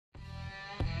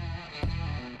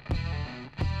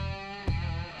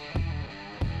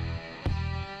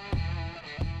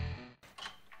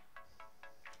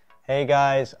Hey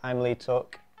guys, I'm Lee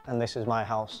Tuck and this is my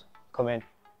house. Come in.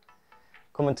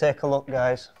 Come and take a look,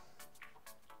 guys.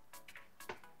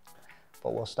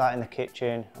 But we'll start in the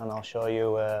kitchen and I'll show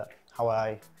you how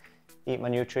I eat my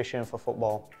nutrition for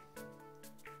football.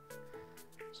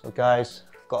 So guys,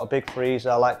 I've got a big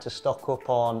freezer. I like to stock up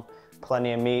on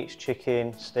plenty of meats,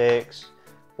 chicken, steaks,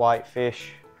 white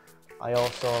fish. I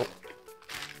also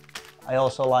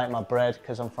like my bread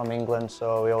because I'm from England,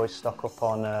 so we always stock up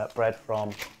on bread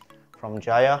from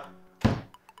Jaya.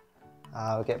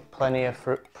 We get plenty of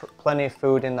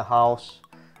food in the house,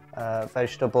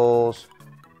 vegetables,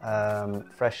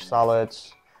 fresh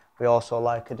salads. We also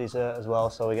like a dessert as well,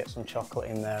 so we get some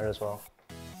chocolate in there as well.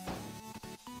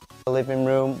 The living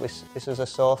room, this is a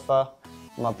sofa.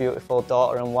 My beautiful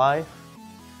daughter and wife,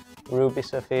 Ruby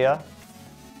Sophia.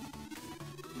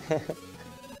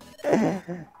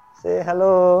 Say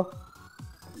hello.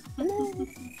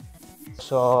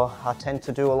 So I tend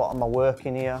to do a lot of my work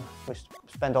in here. We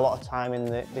spend a lot of time in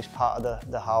this part of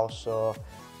the house. So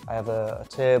I have a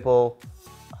table,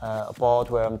 a board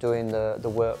where I'm doing the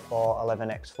work for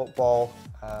 11X football,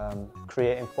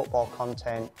 creating football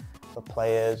content for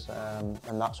players,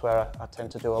 and that's where I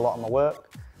tend to do a lot of my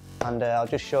work. And I'll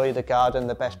just show you the garden,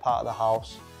 the best part of the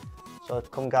house. So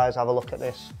come guys, have a look at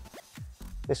this.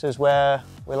 This is where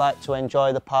we like to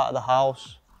enjoy the part of the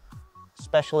house.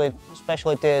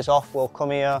 Especially days off, we'll come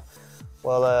here,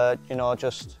 we'll you know,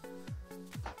 just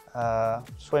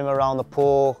swim around the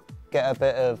pool, get a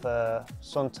bit of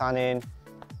sun tanning,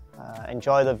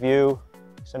 enjoy the view.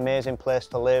 It's an amazing place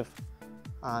to live,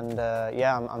 and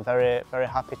yeah, I'm very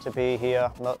happy to be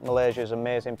here. Malaysia is an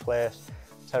amazing place.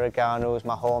 Terengganu is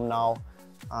my home now,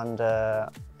 and I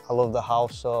love the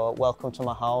house, so welcome to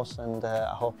my house, and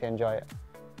I hope you enjoy it.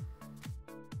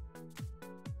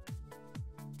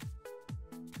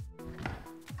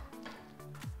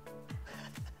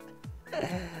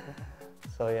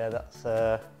 So yeah, that's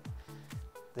the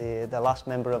last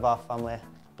member of our family,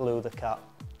 Blue the cat.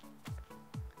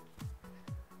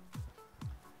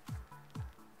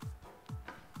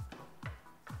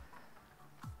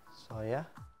 So yeah.